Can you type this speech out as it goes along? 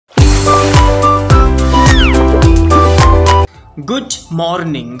Good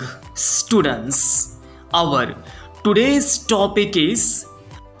morning, students. Our today's topic is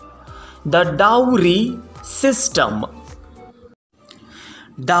the dowry system.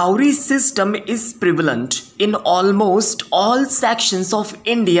 Dowry system is prevalent in almost all sections of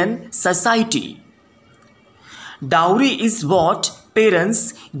Indian society. Dowry is what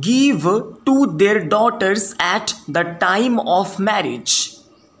parents give to their daughters at the time of marriage.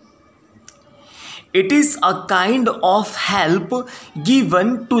 It is a kind of help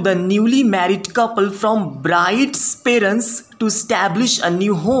given to the newly married couple from bride's parents to establish a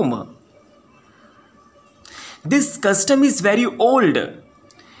new home. This custom is very old.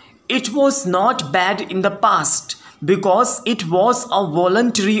 It was not bad in the past because it was a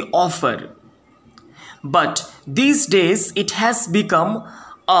voluntary offer. But these days it has become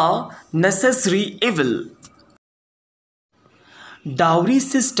a necessary evil. Dowry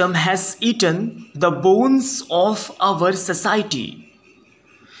system has eaten the bones of our society.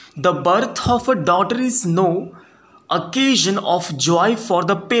 The birth of a daughter is no occasion of joy for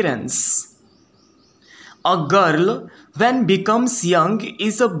the parents. A girl, when becomes young,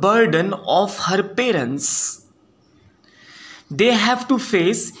 is a burden of her parents. They have to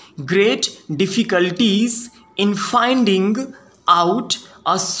face great difficulties in finding out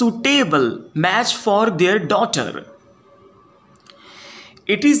a suitable match for their daughter.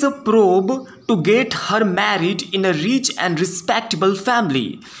 It is a probe to get her married in a rich and respectable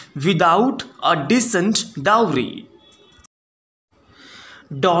family without a decent dowry.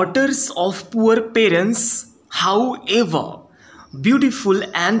 Daughters of poor parents, however beautiful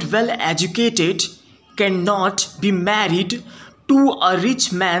and well educated, cannot be married to a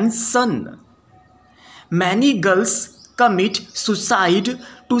rich man's son. Many girls commit suicide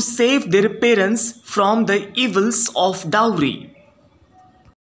to save their parents from the evils of dowry.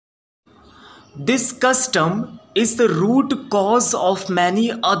 This custom is the root cause of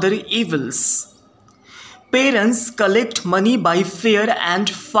many other evils. Parents collect money by fair and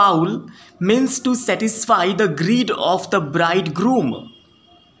foul means to satisfy the greed of the bridegroom.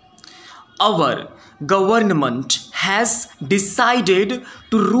 Our government has decided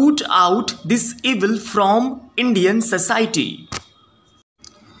to root out this evil from Indian society.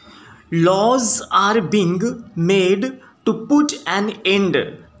 Laws are being made to put an end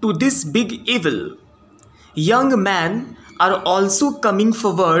to this big evil. Young men are also coming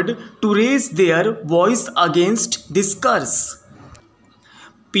forward to raise their voice against this curse.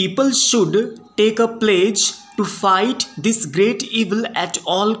 People should take a pledge to fight this great evil at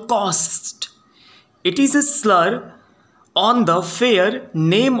all costs. It is a slur on the fair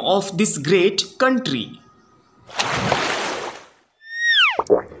name of this great country.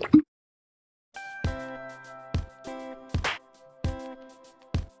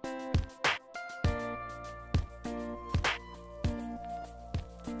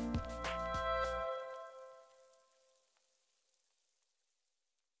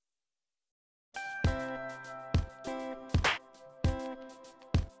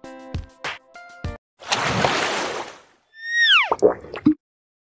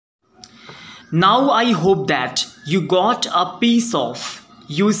 Now I hope that you got a piece of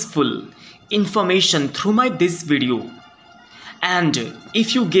useful information through this video. And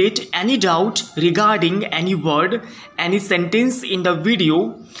if you get any doubt regarding any word, any sentence in the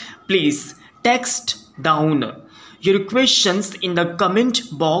video, please text down your questions in the comment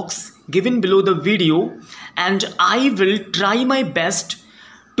box given below the video, and I will try my best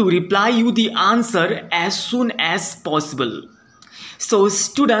to reply you the answer as soon as possible. So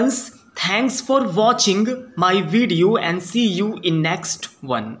students, thanks for watching my video and see you in next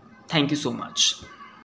one. Thank you so much.